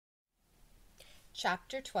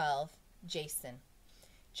Chapter 12. Jason.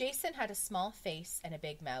 Jason had a small face and a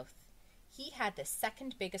big mouth. He had the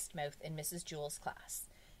second biggest mouth in Mrs. Jewell's class,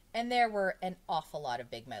 and there were an awful lot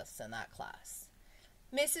of big mouths in that class.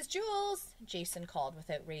 "Mrs. Jewells," Jason called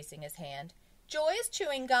without raising his hand, "Joy is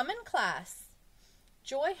chewing gum in class."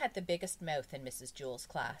 Joy had the biggest mouth in Mrs. Jewell's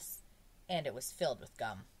class, and it was filled with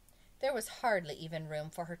gum. There was hardly even room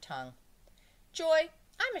for her tongue. "Joy,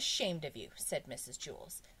 I'm ashamed of you," said Mrs.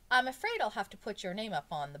 Jewells. "I'm afraid I'll have to put your name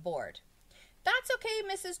up on the board." "That's okay,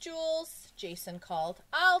 Mrs. Jewells," Jason called.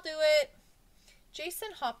 "I'll do it."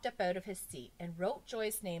 Jason hopped up out of his seat and wrote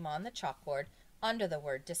Joy's name on the chalkboard under the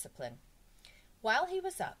word discipline. While he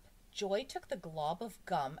was up, Joy took the glob of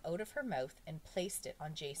gum out of her mouth and placed it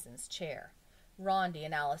on Jason's chair. Rondi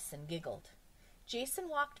and Allison giggled. Jason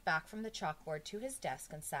walked back from the chalkboard to his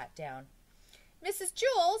desk and sat down. "Mrs.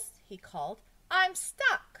 Jewells," he called, "I'm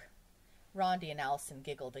stuck." Rondi and Allison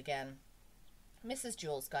giggled again. Mrs.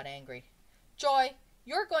 Jewells got angry. "Joy,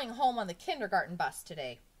 you're going home on the kindergarten bus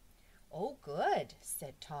today." "Oh, good,"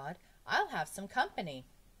 said Todd. "I'll have some company."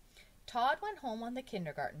 Todd went home on the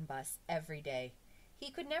kindergarten bus every day.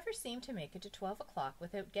 He could never seem to make it to 12 o'clock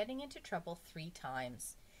without getting into trouble 3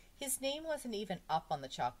 times. His name wasn't even up on the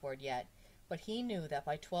chalkboard yet, but he knew that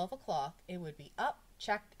by 12 o'clock it would be up,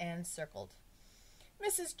 checked, and circled.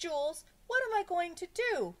 "Mrs. Jewells, what am I going to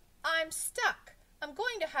do? I'm stuck. I'm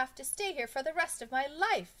going to have to stay here for the rest of my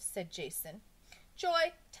life," said Jason.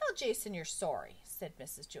 "Joy, tell Jason you're sorry," said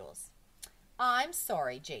Mrs. Jewells. "I'm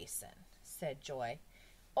sorry, Jason," said Joy.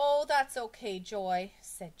 "Oh, that's okay, Joy,"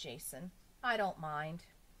 said Jason. "I don't mind."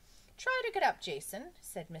 "Try to get up, Jason,"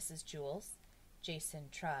 said Mrs. Jewells.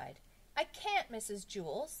 Jason tried. "I can't, Mrs.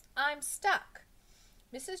 Jewells. I'm stuck."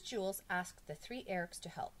 Mrs. Jewells asked the 3 Erics to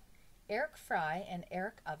help. Eric Fry and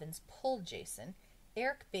Eric Ovens pulled Jason.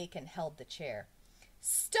 Eric Bacon held the chair.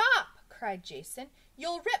 "Stop!" cried Jason.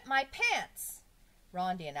 "You'll rip my pants."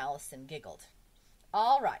 Rondi and Allison giggled.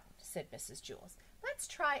 "All right," said Mrs. Jewells. "Let's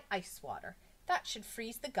try ice water. That should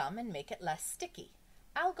freeze the gum and make it less sticky.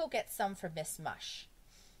 I'll go get some for Miss Mush."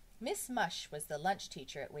 Miss Mush was the lunch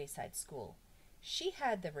teacher at Wayside School. She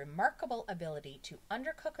had the remarkable ability to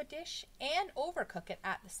undercook a dish and overcook it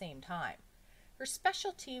at the same time. Her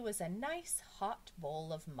specialty was a nice hot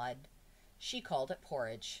bowl of mud. She called it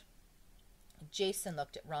porridge. Jason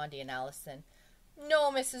looked at Rondi and Allison. "No,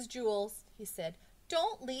 Mrs. Jewells," he said.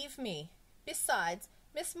 "Don't leave me. Besides,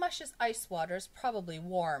 Miss Mush's ice water is probably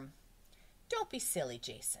warm." "Don't be silly,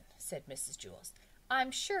 Jason," said Mrs. Jewells. "I'm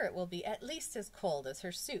sure it will be at least as cold as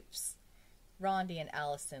her soups." Rondi and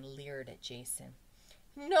Allison leered at Jason.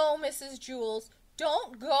 "No, Mrs. Jewells,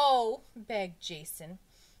 don't go," begged Jason.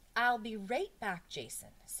 "I'll be right back,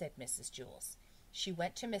 Jason," said Mrs. Jewells. She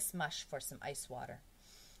went to Miss Mush for some ice water.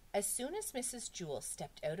 As soon as Mrs. Jewells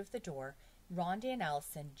stepped out of the door, Rondi and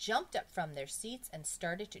Allison jumped up from their seats and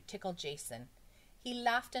started to tickle Jason. He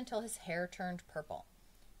laughed until his hair turned purple.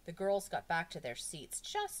 The girls got back to their seats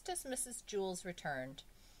just as Mrs. Jewells returned.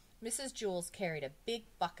 Mrs. Jewells carried a big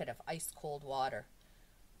bucket of ice-cold water.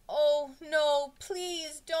 "Oh, no,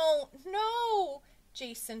 please don't, no,"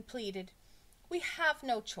 Jason pleaded. "We have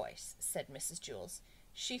no choice," said Mrs. Jewells.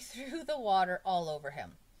 She threw the water all over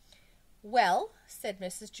him. "Well," said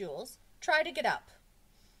Mrs. Jewells, "try to get up."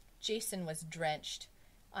 Jason was drenched.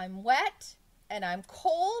 "I'm wet, and I'm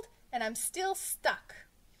cold, and I'm still stuck."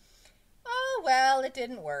 "Oh, well, it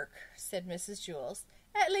didn't work," said Mrs. Jewells.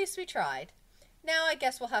 "At least we tried. Now I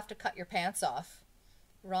guess we'll have to cut your pants off."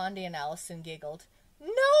 Rondi and Allison giggled.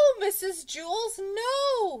 "No, Mrs. Jewells,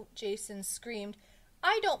 no!" Jason screamed.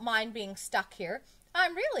 "I don't mind being stuck here.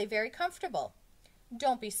 I'm really very comfortable."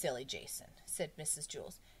 "Don't be silly, Jason," said Mrs.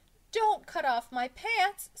 Jewells. "Don't cut off my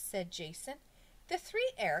pants," said Jason. "The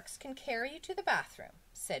 3 Erics can carry you to the bathroom,"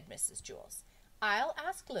 said Mrs. Jewells. "I'll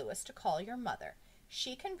ask Louis to call your mother.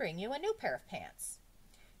 She can bring you a new pair of pants."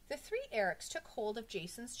 The 3 Erics took hold of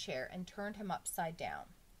Jason's chair and turned him upside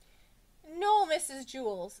down. "No, Mrs.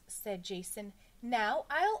 Jewells," said Jason. "Now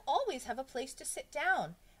I'll always have a place to sit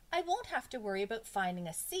down. I won't have to worry about finding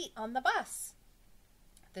a seat on the bus."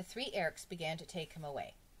 The 3 Erics began to take him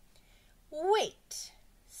away. "Wait,"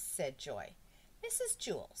 said Joy. "Mrs.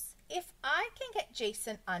 Jewells, if I can get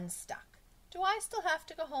Jason unstuck, do I still have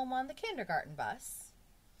to go home on the kindergarten bus?"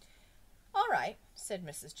 "All right," said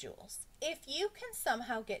Mrs. Jewells. "If you can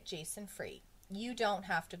somehow get Jason free, you don't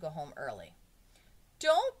have to go home early."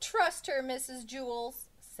 "Don't trust her, Mrs. Jewells,"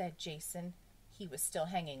 said Jason. He was still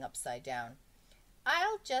hanging upside down.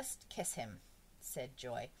 "I'll just kiss him," said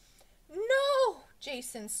Joy. "No!"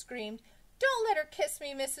 Jason screamed. "Don't let her kiss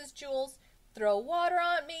me, Mrs. Jewells. Throw water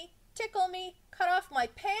on me, tickle me, cut off my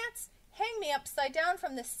pants, hang me upside down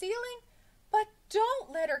from the ceiling. But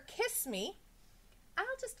don't let her kiss me. I'll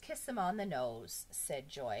just kiss him on the nose, said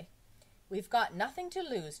Joy. We've got nothing to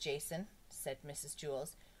lose, Jason, said Mrs.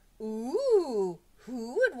 Jewls. Ooh,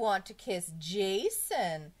 who would want to kiss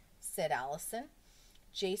Jason? Said Allison.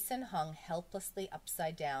 Jason hung helplessly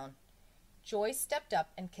upside down. Joy stepped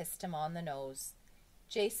up and kissed him on the nose.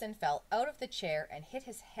 Jason fell out of the chair and hit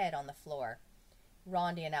his head on the floor.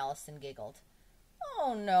 Rondi and Allison giggled.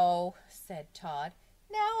 Oh, no, said Todd.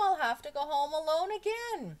 Now I'll have to go home alone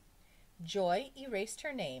again. Joy erased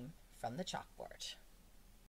her name from the chalkboard.